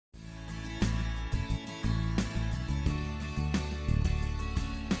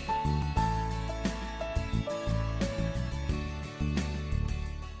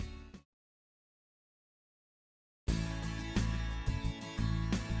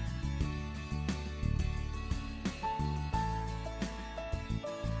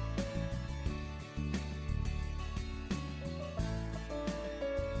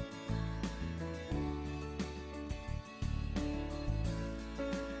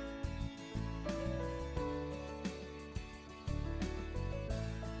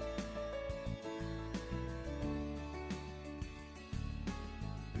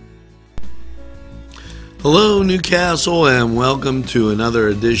Hello, Newcastle, and welcome to another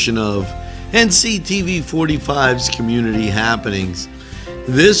edition of NCTV45's Community Happenings.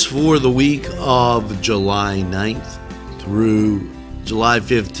 This for the week of July 9th through July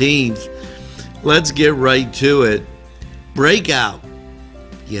 15th. Let's get right to it. Breakout.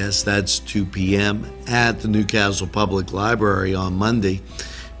 Yes, that's 2 p.m. at the Newcastle Public Library on Monday.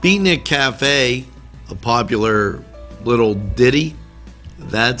 Beatnik Cafe, a popular little ditty,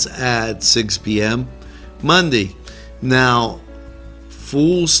 that's at 6 p.m. Monday. Now,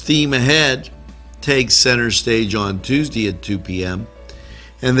 Full Steam Ahead takes center stage on Tuesday at 2 p.m.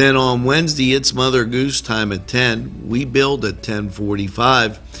 And then on Wednesday, it's Mother Goose time at 10. We build at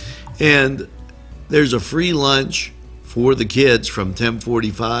 10:45. And there's a free lunch for the kids from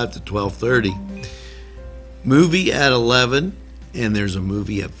 10:45 to 12:30. Movie at 11, and there's a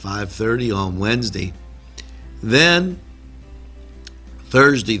movie at 5:30 on Wednesday. Then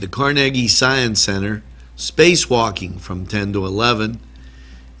Thursday, the Carnegie Science Center, spacewalking from 10 to 11,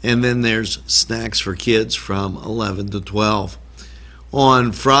 and then there's snacks for kids from 11 to 12.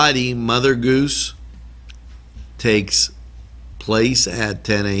 On Friday, Mother Goose takes place at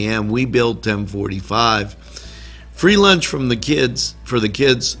 10 a.m. We build 10:45. Free lunch from the kids for the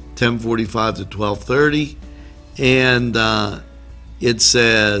kids 10:45 to 12:30, and it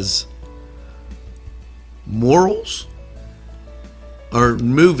says morals or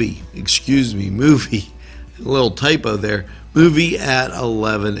movie. Excuse me, movie. A little typo there. Movie at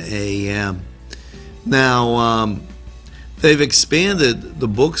 11 a.m. Now, they've expanded the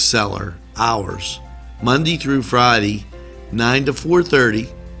bookseller hours Monday through Friday, 9 to 4:30,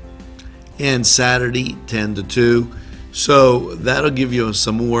 and Saturday, 10 to 2. So that'll give you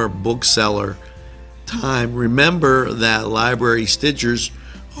some more bookseller time. Remember that Library Stitchers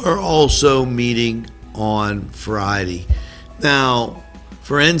are also meeting on Friday. Now,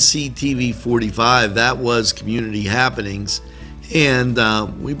 for NCTV45, that was Community Happenings, and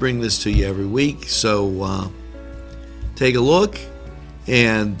we bring this to you every week. So take a look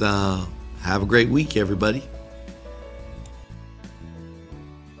and have a great week, everybody.